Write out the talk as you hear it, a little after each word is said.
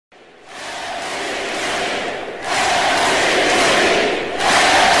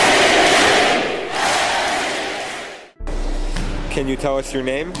you tell us your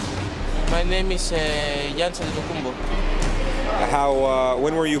name? My name is Giannis Antetokounmpo.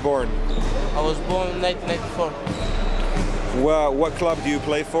 When were you born? I was born in 1994. Well, what club do you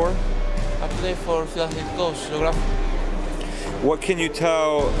play for? I play for Fulltime. What can you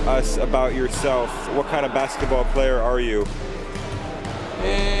tell us about yourself? What kind of basketball player are you?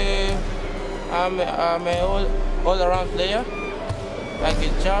 I'm an all-around player. I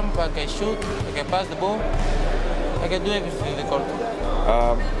can jump, I can shoot, I can pass the ball. I can do everything in the court.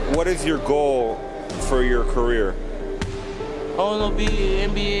 What is your goal for your career? I want to be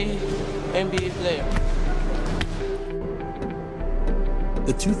NBA player.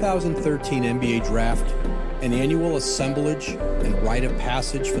 The 2013 NBA Draft, an annual assemblage and rite of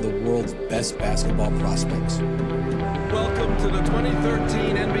passage for the world's best basketball prospects. Welcome to the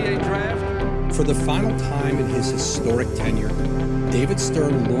 2013 NBA Draft. For the final time in his historic tenure, David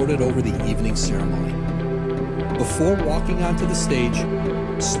Stern lorded over the evening ceremony. Before walking onto the stage,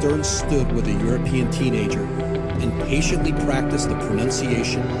 Stern stood with a European teenager and patiently practiced the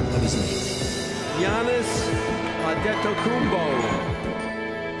pronunciation of his name. Giannis Antetokounmpo.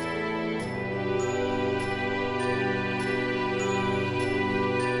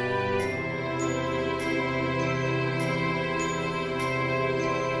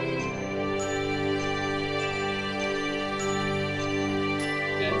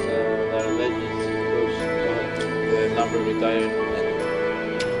 Number retired,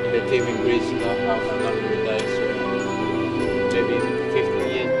 and the team in Greece now have a number retired, so maybe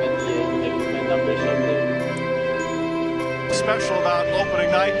 50 years, 20 years, maybe my number is up there. Special about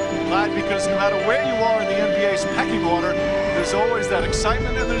opening night, glad because no matter where you are in the NBA's pecking order, there's always that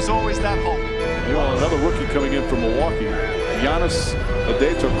excitement and there's always that hope. You know, another rookie coming in from Milwaukee, Giannis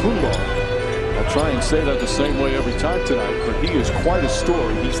Antetokounmpo. I'll try and say that the same way every time tonight, but he is quite a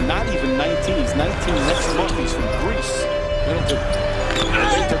story. He's not even 19. He's 19 next month. He's from Greece.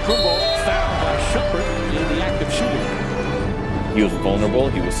 Antetokounmpo fouled by Shumpert in the act of shooting. He was vulnerable.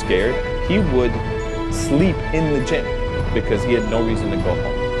 He was scared. He would sleep in the gym because he had no reason to go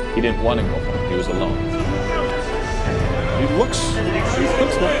home. He didn't want to go home. He was alone. He looks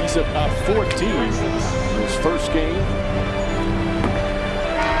like he's about 14 in his first game.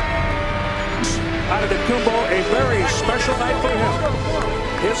 Antetokounmpo, a very special night for him.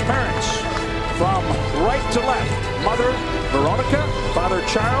 His parents, from right to left, mother Veronica, father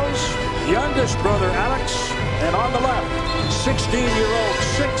Charles, youngest brother Alex, and on the left, 16-year-old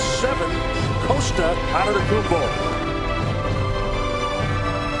 6'7" Costa Antetokounmpo.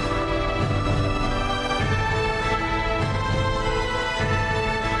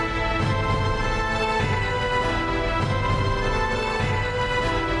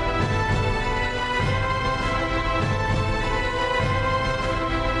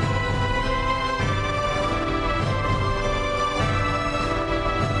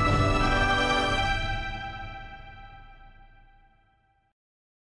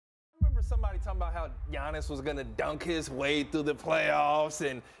 Somebody talking about how Giannis was going to dunk his way through the playoffs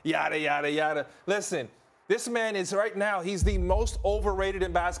and yada, yada, yada. Listen, this man is right now, he's the most overrated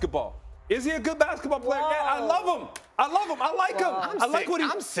in basketball. Is he a good basketball player? Yeah, I love him. I love him. I like him.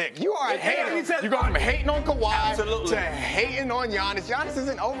 I'm sick. You are a hater. You go from hating on Kawhi to hating on Giannis. Giannis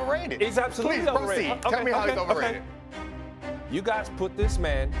isn't overrated. He's absolutely overrated. Proceed. Tell me how he's overrated. You guys put this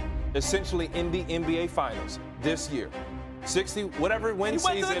man essentially in the NBA Finals this year. 60, whatever win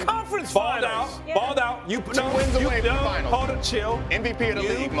season. He went to the conference finals. Balled out. You Two wins away from the finals. Hold it, chill. MVP of the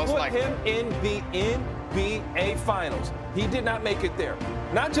league, most likely. You put him in the NBA Finals. He did not make it there.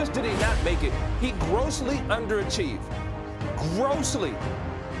 Not just did he not make it, he grossly underachieved. Grossly.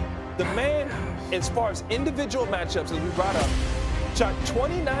 The man, as far as individual matchups, as we brought up, shot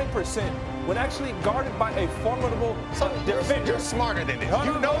 29% when actually guarded by a formidable defender. You're smarter than this.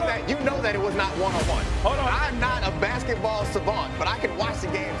 You know that it was not one-on-one. Hold on. I'm not a basketball savant, but I can watch the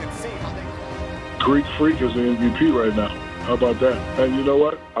games and see how they. Greek Freak is the MVP right now. How about that? And you know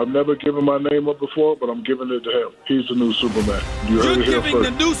what? I've never given my name up before, but I'm giving it to him. He's the new Superman. You're giving the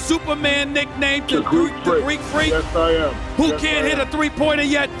new Superman nickname to Greek Freak? Yes, I am. Who can't hit a three-pointer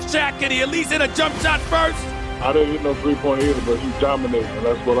yet? Shaq, can he at least hit a jump shot first? I didn't hit no three-pointer either, but he's dominating, and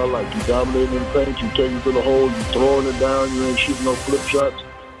that's what I like. You dominating in the paint, you take it to the hole, you throwing it down, you ain't shooting no flip shots.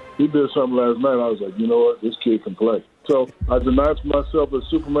 He did something last night. I was like, you know what? This kid can play. So I denounced myself as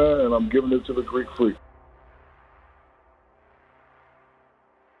Superman, and I'm giving it to the Greek Freak.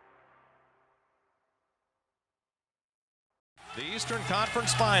 The Eastern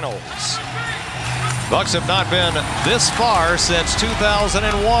Conference Finals. Bucks have not been this far since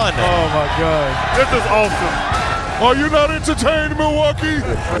 2001. Oh, my God. This is awesome. Are you not entertained, Milwaukee?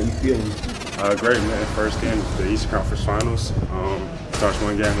 How are you feeling Great, man. First game of the Eastern Conference Finals. Starts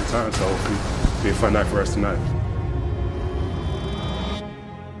one game at a time, so hopefully it'll be a fun night for us tonight.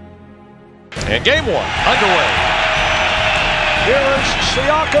 And game one underway. Here is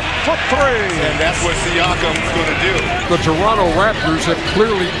Siakam for three. And that's what Siakam's going to do. The Toronto Raptors have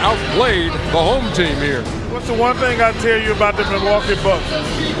clearly outplayed the home team here. What's the one thing I tell you about the Milwaukee Bucks?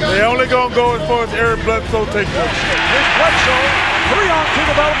 They only going to go as far as Eric Bledsoe takes them. Here's Bledsoe. 3-on to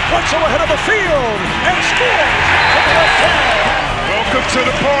the bottom. Bledsoe ahead of the field. And scores to the left hand. Welcome to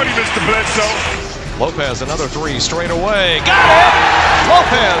the party, Mr. Bledsoe. Lopez, another three straight away. Got it!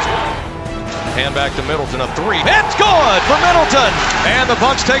 Lopez. Hand back to Middleton, a three. It's good for Middleton. And the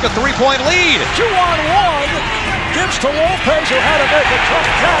Bucks take a 3-point lead. 2-on-1. Gives to Lopez, who had to make a tough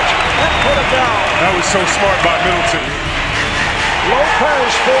catch and put it down. That was so smart by Middleton.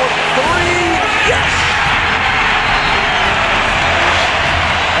 Lopez for three. Yes!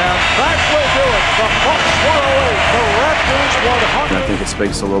 And that will do it. The Bucks 108. The Raptors 100. I think it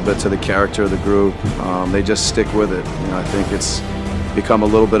speaks a little bit to the character of the group. They just stick with it. You know, I think it's become a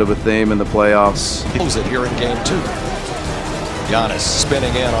little bit of a theme in the playoffs. Close it here in game two. Giannis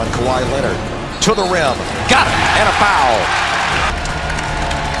spinning in on Kawhi Leonard. To the rim. Got it. And a foul.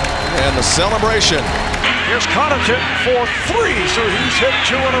 And the celebration. Here's Connaughton for three, so he's hit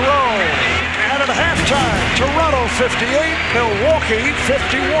 2 in a row. And at halftime, Toronto 58, Milwaukee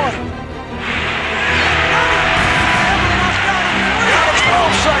 51.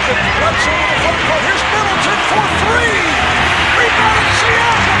 12 seconds. Bledsoe in the front court. Here's Middleton for three. Rebounded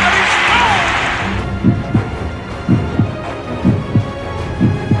Siakam, and he's fouled.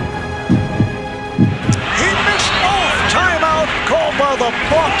 He missed off. Timeout called by the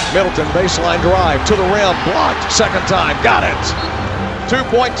Bucks. Middleton baseline drive to the rim. Blocked. Second time. Got it.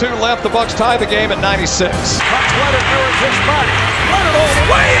 2.2 left. The Bucks tie the game at 96. Cuts Leonard, Murray kicks back. Leonard all the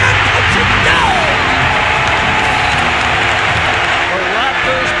way in. Puts it down.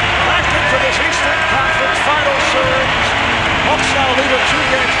 Back into this Eastern Conference Final Series. Bucks now lead it 2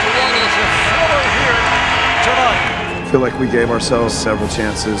 games to 1. It's a thriller here tonight. I feel like we gave ourselves several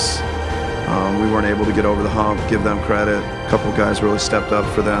chances. We weren't able to get over the hump, give them credit. A couple guys really stepped up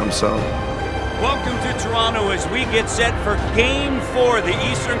for them. So, welcome to Toronto as we get set for Game 4 of the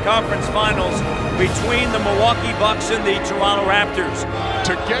Eastern Conference Finals between the Milwaukee Bucks and the Toronto Raptors.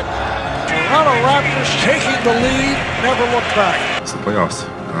 To get Toronto Raptors taking the lead, never look back. It's the playoffs.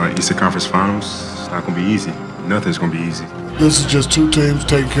 Eastern Conference Finals. It's not going to be easy. Nothing's going to be easy. This is just two teams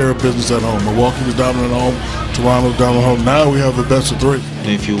taking care of business at home. Milwaukee was dominant at home. Toronto's dominant at home. Now we have the best of three.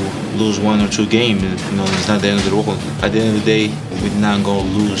 If you lose 1 or 2 games, it's not the end of the world. At the end of the day, we're not going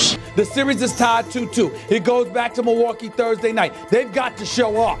to lose. The series is tied 2-2. It goes back to Milwaukee Thursday night. They've got to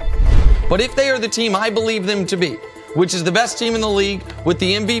show up. But if they are the team I believe them to be, which is the best team in the league, with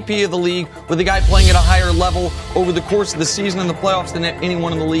the MVP of the league, with a guy playing at a higher level over the course of the season and the playoffs than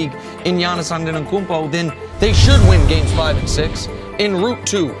anyone in the league in Giannis Antetokounmpo, then they should win games 5 and 6 en route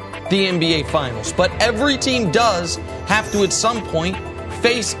to the NBA Finals. But every team does have to at some point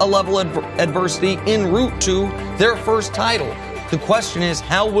face a level of adversity en route to their first title. The question is,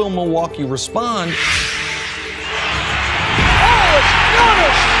 how will Milwaukee respond? Oh, it's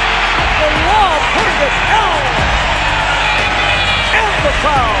Giannis! The law putting it down! And the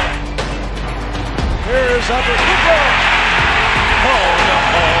foul! Here's Antetokounmpo. Oh, no.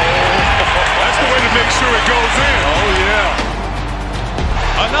 That's the way to make sure it goes in. Oh, yeah.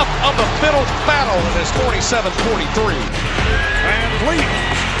 Enough of the middle battle in this 47-43. And Lee.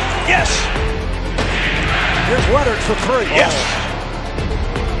 Yes. Here's Leonard for three. Yes.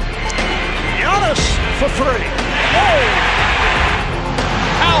 Giannis for three. Oh.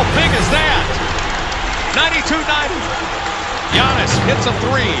 How big is that? 92-90. Giannis hits a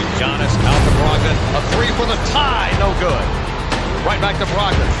three. Giannis out to Brogdon. A three for the tie. No good. Right back to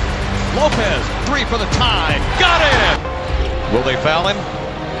Brogdon. Lopez. Three for the tie. Got it. Will they foul him?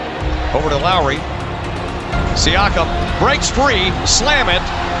 Over to Lowry. Siakam breaks free. Slam it.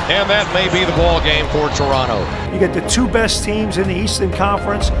 And that may be the ball game for Toronto. You get the 2 best teams in the Eastern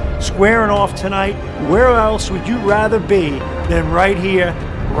Conference squaring off tonight. Where else would you rather be than right here,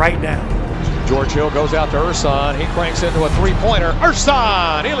 right now? George Hill goes out to Ersan. He cranks into a three-pointer.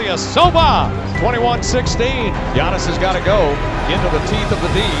 Ersan! Ilyasova! 21-16. Giannis has got to go into the teeth of the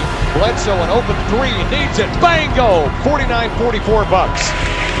D. Bledsoe, an open three. Needs it. Bango! 49-44 Bucks.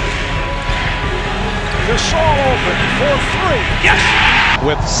 Gasol open for three. Yes!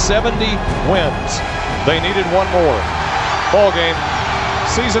 With 70 wins. They needed one more. Ball game.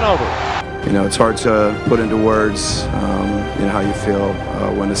 Season over. You know, it's hard to put into words, how you feel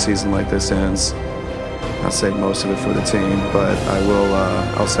when a season like this ends. I'll save most of it for the team, but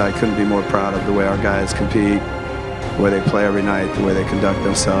I'll say I couldn't be more proud of the way our guys compete, the way they play every night, the way they conduct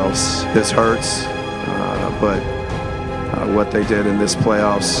themselves. This hurts, but what they did in this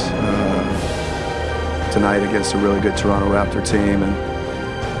playoffs tonight against a really good Toronto Raptor team, and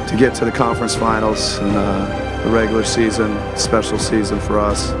to get to the conference finals in the regular season, special season for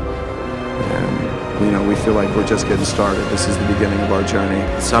us. And, you know, we feel like we're just getting started. This is the beginning of our journey.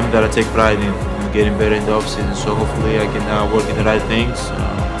 It's something that I take pride in, getting better in the offseason. So hopefully I can work in the right things,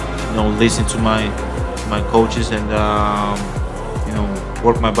 you know, listen to my coaches, and you know,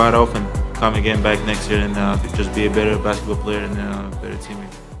 work my butt off and come again back next year and just be a better basketball player and a better teammate.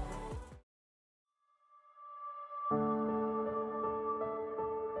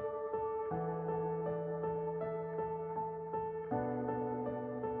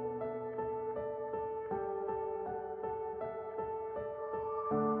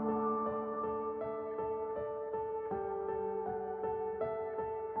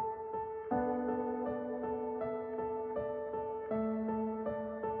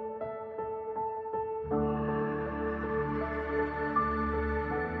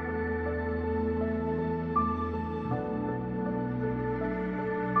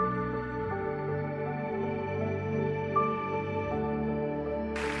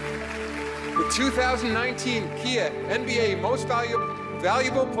 The 2019 Kia NBA Most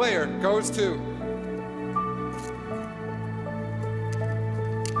Valuable Player goes to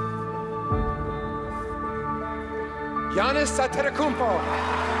Giannis Antetokounmpo.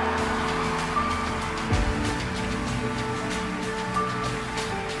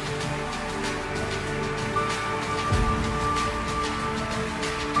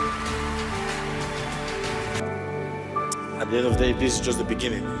 At the end of the day, this is just the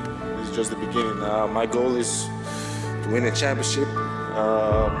beginning. This is just the beginning. My goal is to win a championship.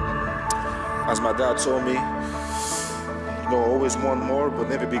 As my dad told me, you know, always want more, but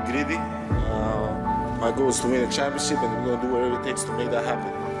never be greedy. My goal is to win a championship, and we're going to do whatever it takes to make that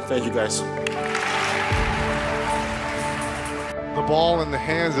happen. Thank you, guys. The ball in the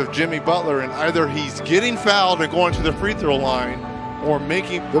hands of Jimmy Butler, and either he's getting fouled and going to the free throw line or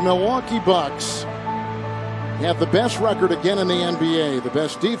making... The Milwaukee Bucks have the best record again in the NBA, the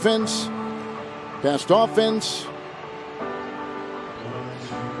best defense, best offense,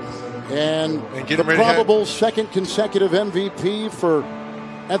 and the probable second consecutive MVP for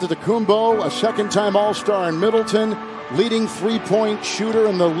Antetokounmpo, a second-time All-Star in Middleton, leading three-point shooter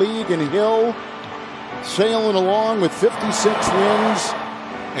in the league in Hill, sailing along with 56 wins.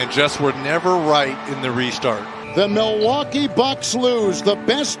 And just were never right in the restart. The Milwaukee Bucks lose. The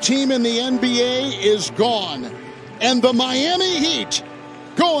best team in the NBA is gone. And the Miami Heat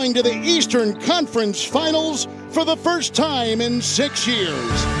going to the Eastern Conference Finals for the first time in 6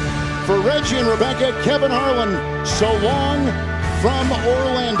 years. For Reggie and Rebecca, Kevin Harlan, so long from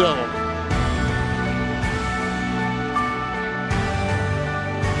Orlando.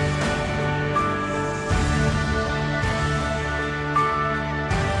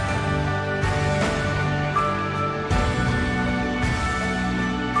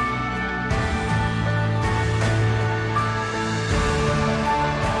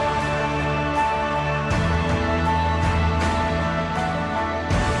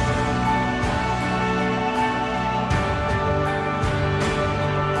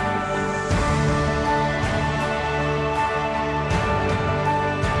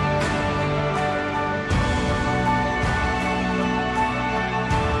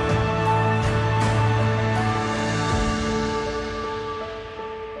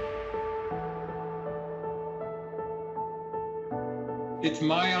 It's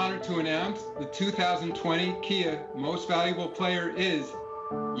my honor to announce the 2020 Kia Most Valuable Player is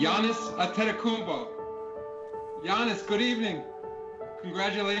Giannis Antetokounmpo. Giannis, good evening.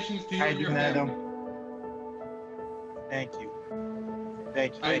 Congratulations to you and your family. Thank you.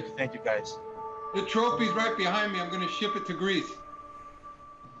 Thank you, guys. The trophy's right behind me. I'm going to ship it to Greece.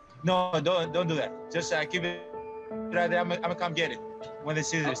 No, don't do that. Just keep it right there. I'm gonna come get it when the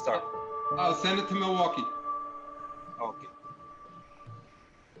season starts. I'll send it to Milwaukee. Okay.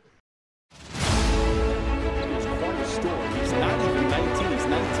 He's not even 19. He's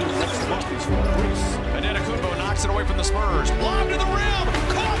 19 next month. He's from Greece. Antetokounmpo knocks it away from the Spurs. Lob to the rim.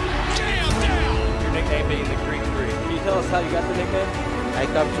 Caught. Jam down. Your nickname being the Greek Three. Can you tell us how you got the nickname? I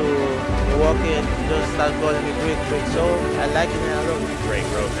come to Milwaukee and just start calling me Greek Three. So I like it and I love it. Great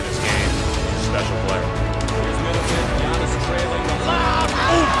growth in his game. Special player. Here's Middleton. Giannis trailing the lob.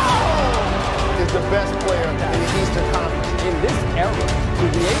 Is the best player in the Eastern Conference. In this era, to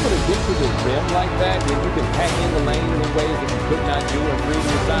be able to get to the rim like that, when you can pack in the lane in ways that you could not do in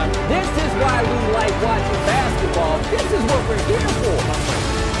previous times, this is why we like watching This is what we're here for.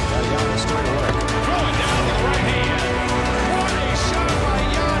 Giannis straight away. Throwing down with the right hand. What a shot by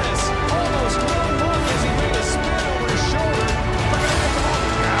Giannis. Almost no look as he made a spin over his shoulder.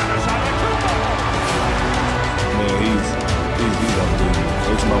 Giannis Antetokounmpo. Man, he's unbelievable.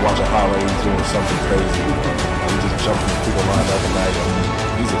 Every time I watch a highlight, he's doing something crazy. He just jumps from people line up at night.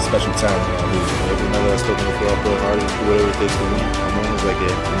 He's a special talent. Every night I spoke before, I play hard and do whatever it takes to win. I'm almost like an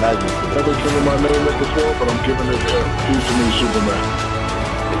imaginary. I've been killing my name up before, but I'm giving it he's to me, Superman.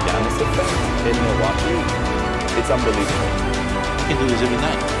 The Giannis effect in Milwaukee, it's unbelievable. You can do this every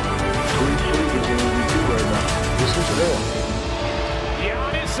night. 3 is in MVP right now. This is real.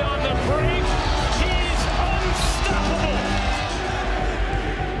 Giannis on the break. He's unstoppable.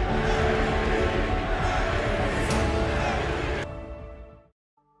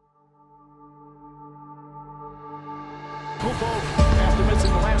 After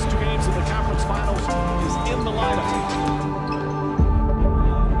missing the last 2 games in the conference finals, is in the lineup.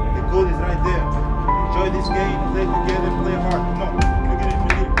 The goal is right there. Enjoy this game, play together, play hard. Come on. Look at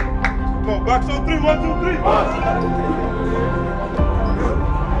it. Come on, box on 3, 1, 2, 3.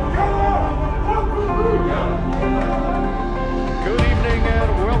 Good evening and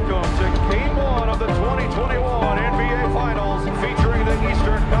welcome to Game 1 of the 2021 NBA Finals, featuring the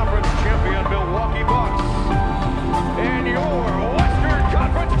Eastern Conference champion Milwaukee Bucks and your Western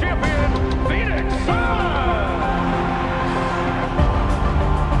Conference champion Phoenix Suns.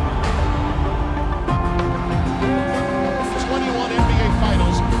 21 NBA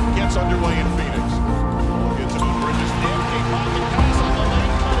Finals gets underway in Phoenix. Gets it on Bridges. Empty pocket pass on the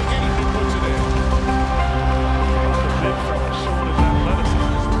lane, cutting in, he puts it in. Big fella showing his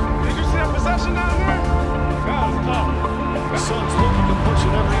athleticism. Did you see that possession down there? God, it's tough. The Suns looking to push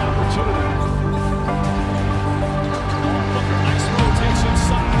at every opportunity. Booker, nice rotation,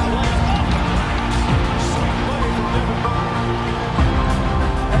 side left. Sweet play from Devin Booker.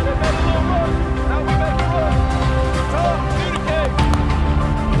 And they made a little run. Now we make a run. Tom, communicate.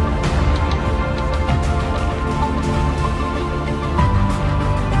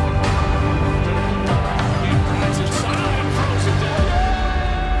 He drives inside and throws it down.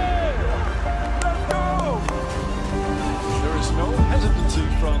 Let's go. There is no hesitancy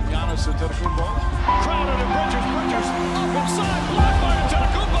from Giannis Antetokounmpo. Crowded and Bridges, inside, blocked by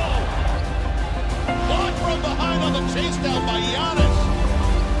Antetokounmpo. Blocked from behind on the chase down by Giannis.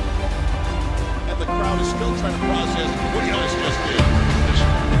 And the crowd is still trying to process what Giannis just did.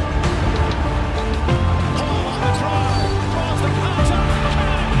 Paul on the drive, draws the contact,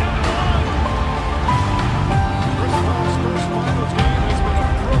 can't run. Chris Paul's first finals game has been a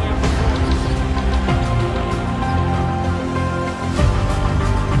brilliant performance.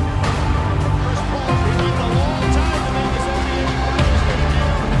 Chris Paul, he waited a long time to make his NBA Finals debut.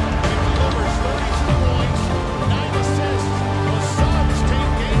 He delivers 32 points, 9 assists. The Suns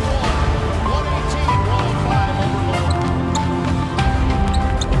take Game 1, 118-105 over Milwaukee.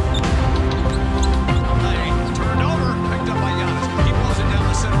 Turned over, picked up by Giannis. He pulls it down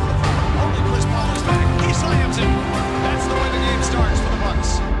the center of the floor. Only Chris Paul is back. He slams it. That's the way the game starts for the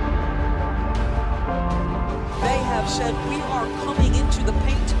Bucks. They have said, we are coming into the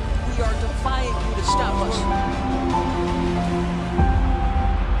paint. We are defying you to stop us.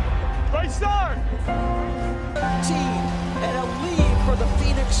 Great start. Team and a lead for the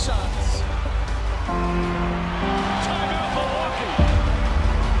Phoenix Suns. Timeout, Milwaukee.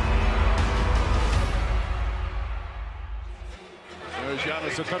 There's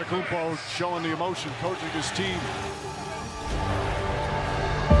Giannis Antetokounmpo showing the emotion, coaching his team.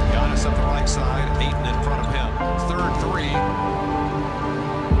 Giannis up the right side, Ayton in front of him. Third three.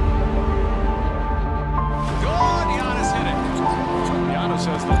 Good, Giannis hit it. Giannis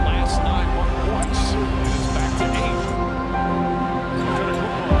has the last 9 points. It's back to 8.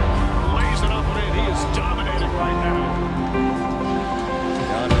 Antetokounmpo lays it up and in. He is dominating right now.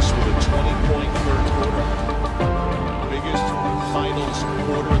 Giannis with a 20-point third quarter. Biggest finals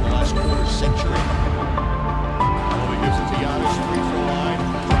quarter in the last quarter century. He gives it to Giannis, free throw line,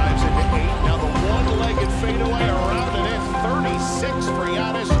 drives into 8. Now the one-legged fadeaway around and in. 36 for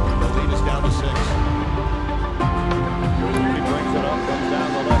Giannis. The lead is down to 6. He brings it up, comes down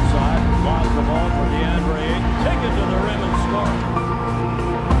the left side, lobs the ball for DeAndre Ayton, take it to the rim and score.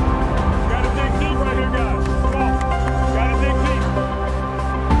 Got to dig deep right here, guys. Come on. Got to dig deep.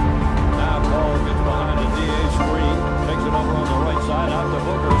 Now Paul gets behind the DA screen, takes it over on the right side, out to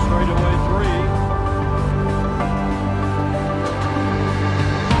Booker, straightaway 3.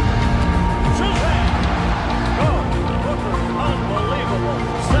 Unbelievable.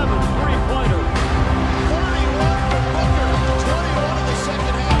 7 3-pointer. 41 for Booker. 21 in the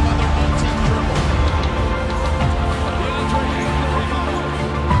second half on their 19th dribble.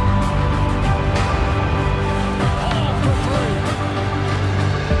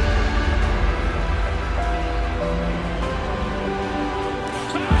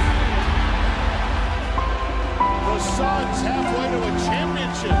 Suns halfway to a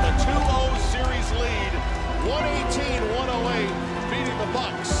championship, a 2-0 series lead, 118-108, beating the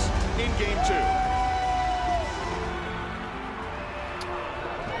Bucks in Game 2.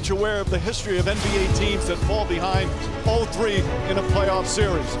 You're aware of the history of NBA teams that fall behind 0-3 in a playoff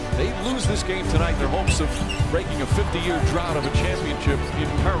series. They lose this game tonight, their hopes of breaking a 50-year drought of a championship in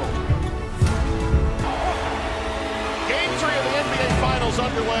peril. Game 3 of the NBA Finals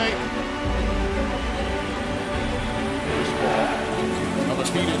underway. On the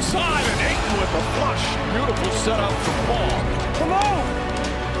feet inside, and Ayton with the flush. Beautiful setup from Paul. Come on!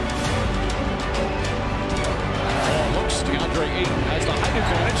 Paul looks, DeAndre Ayton has the height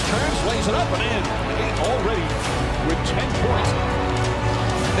advantage, turns, lays it up and in. Ayton already with 10 points.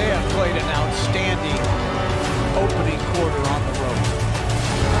 They have played an outstanding opening quarter on the road.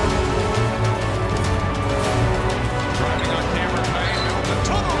 Driving on Cameron Payne, Middleton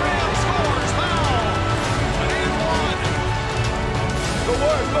to the rim, scores, foul, and one. Good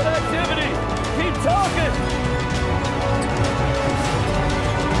work, good activity. Keep talking.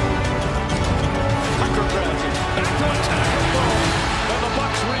 Tucker grabs it, back to attack, and the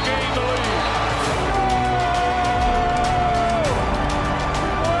Bucks regain the lead.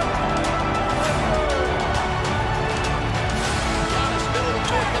 Giannis, middle of the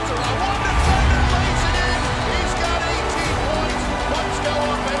court, gets around. One defender lays it in. He's got 18 points. Bucks go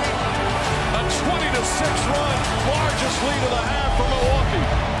up, baby. A 20-6 run, largest lead of the half for Milwaukee.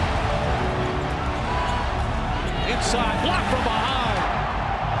 Inside, block from behind.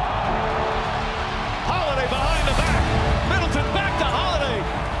 Holiday behind the back. Middleton back to Holiday.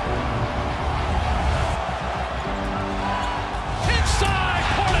 Inside,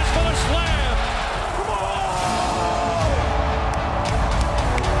 Portis for the slam. Come on!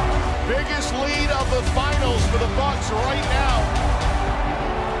 Biggest lead of the finals for the Bucks right now.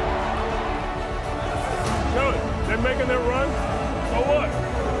 Good. They're making their run. So what?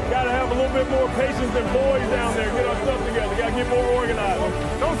 Got to have a little bit more patience than boys down there. Get our stuff together. Got to get more organized.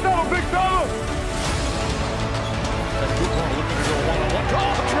 Don't settle, big fella. Antetokounmpo looking to go one-on-one.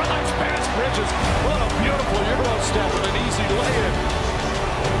 Oh, drives past Bridges. What a beautiful Euro step and an easy lay-in.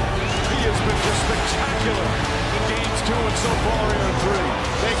 He has been just spectacular in games 2 and so far here in 3.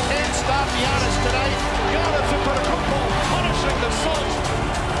 They can't stop Giannis tonight. Giannis Antetokounmpo punishing the Suns.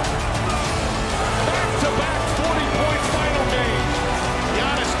 Back-to-back 40-point final game.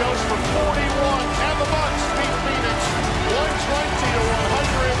 Giannis goes for 41, and the Bucks beat Phoenix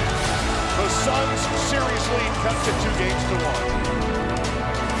 120-100. The Suns' series lead cut to 2 games to 1.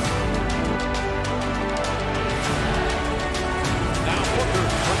 Now Booker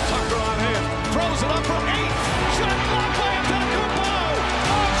with Tucker on him. Throws it up for 8. Shot blocked by Antetokounmpo.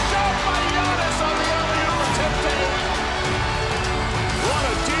 Oh, shot by Giannis on the alley-oop attempt to 8. What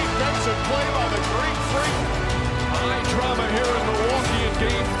a defensive play by the Greek Freak. High drama here in Milwaukee in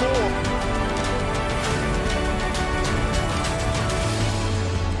Game 4.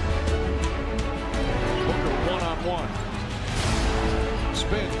 Booker one-on-one.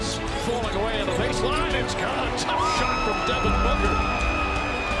 Spins, falling away on the baseline. It's gone. Tough shot from Devin Booker.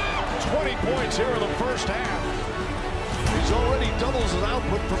 20 points here in the first half. He's already doubles his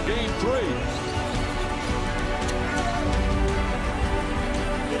output from Game 3.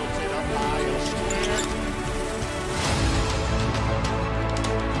 Middleton up high, he'll swing it.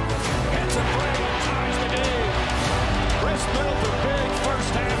 Gets a break and ties the game. Chris Middleton, big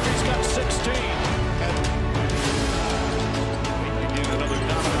first half. He's got 16. Again, another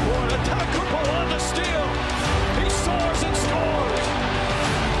dominant board. Antetokounmpo on the steal. He soars and scores.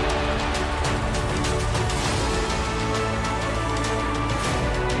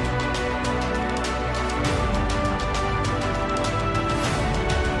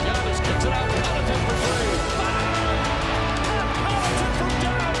 Giannis gets it out. Connaughton for 3. Connaughton from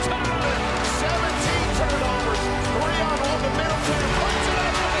downtown. 17 turnovers, 3 on one to Middleton, puts it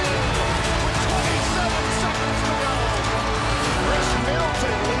up and in with 27 seconds to go. Chris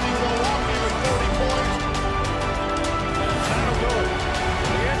Middleton leading Milwaukee with 40 points. That'll do it.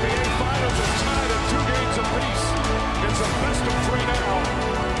 The NBA Finals are tied at 2 games apiece. It's a best of 3 now.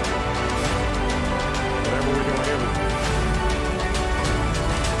 Whatever we're doing here.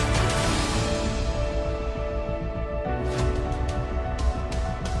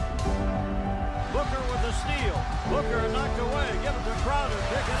 Booker with the steal. Booker knocked away. Give it to Crowder.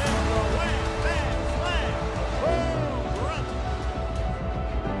 Pick it in for a wham, bam, slam. Boom, run.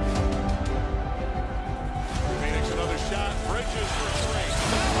 Phoenix another shot. Bridges for 3.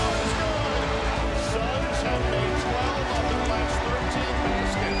 That is good. Suns have made 12 of their last 13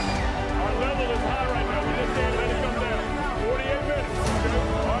 baskets. Our level is high right now. We just can't let it come down. 48 minutes. Okay?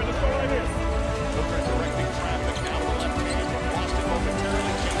 All right, let's go right here. Booker directing traffic. Now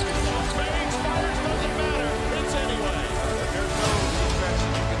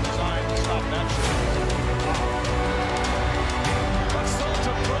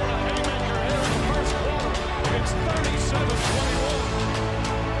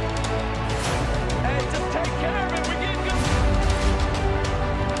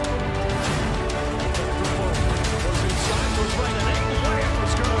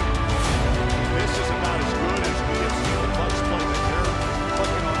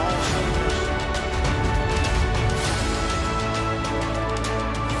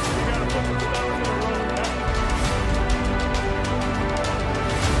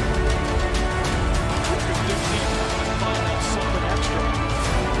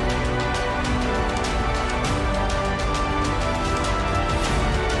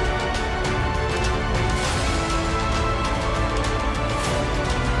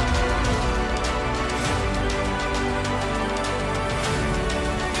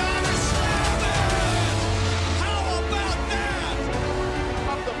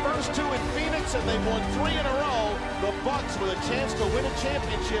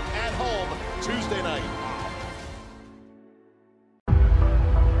championship at home Tuesday night.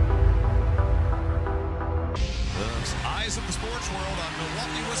 The eyes of the sports world on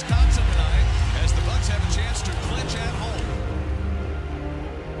Milwaukee, Wisconsin tonight as the Bucks have a chance to clinch at home.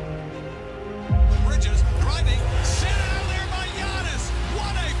 Bridges driving, sent out there by Giannis.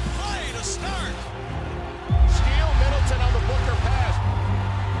 What a play to start. Steal, Middleton on the Booker pass.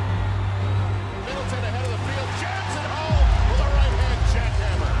 Middleton ahead of the field, jams it home with a right-hand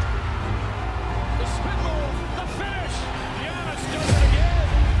jackhammer. The spin move, the finish. Giannis does it again.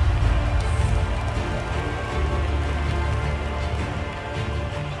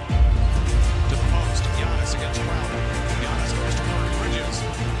 To the post, Giannis against Crowder. Giannis goes to work, Bridges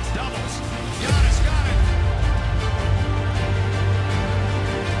doubles. Giannis got it.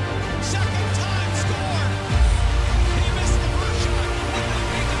 Second time scored. He missed the first shot. Would not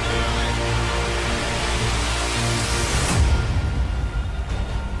be denied.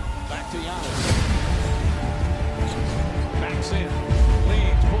 Back to Giannis. Backs in.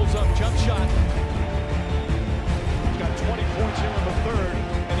 Leads, pulls up, jump shot. He's got 20 points here in the third,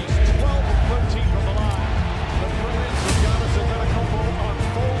 and he's 12 of 13 from the line. The brilliance of Giannis Antetokounmpo on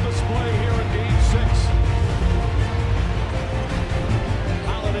full display here in Game 6.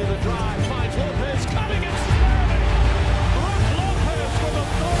 Holiday the drive, finds Lopez coming and slamming. Brook Lopez with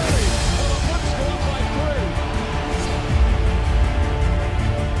authority. Well, the Bucks go up by 3.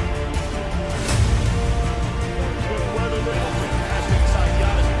 Good weather Middleton. Pass inside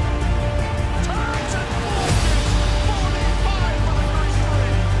Giannis. Turns and launches. 45 for the first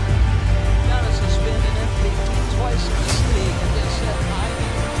 3. Giannis has been an MVP twice in this league, and they said, I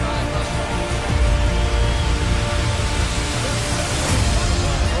need to try hustle.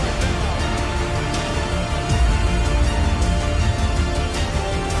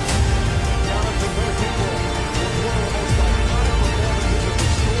 Giannis Antetokounmpo with one of the most iconic performances in the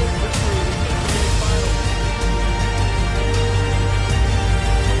storied history of the NBA Finals.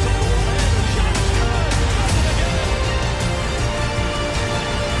 Puts up one hand, the shot is good. Does it again.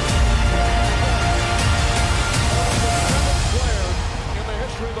 Seventh player in the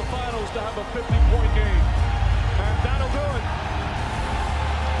history of the finals to have a 50-point game. And that'll do it.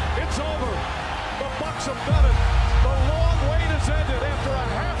 It's over. The Bucks have done it. The long wait has ended after a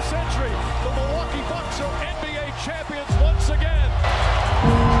half century. The Milwaukee Bucks are NBA champions once again.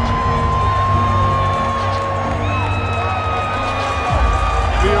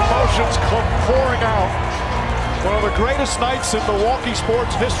 The emotions come pouring out. One of the greatest nights in Milwaukee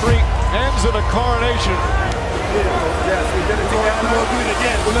sports history ends in a coronation. Yes, we did it together. We'll do it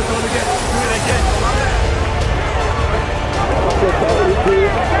again. We'll do it again. Do it again.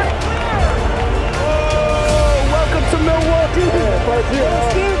 Oh, welcome to Milwaukee.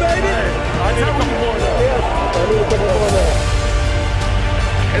 Let's do, baby. I need a couple more now. Yes, I need a couple more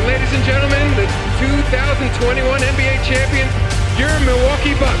now. And ladies and gentlemen, the 2021 NBA champions, your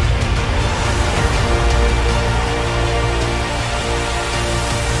Milwaukee Bucks.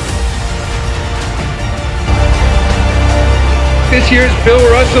 This year's Bill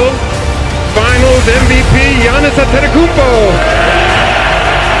Russell, Finals MVP, Giannis Antetokounmpo.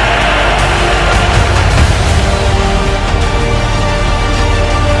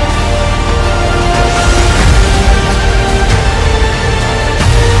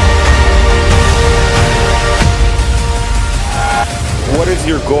 What is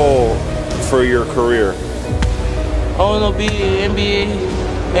your goal for your career? I want to be an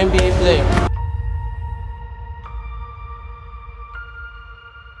NBA player.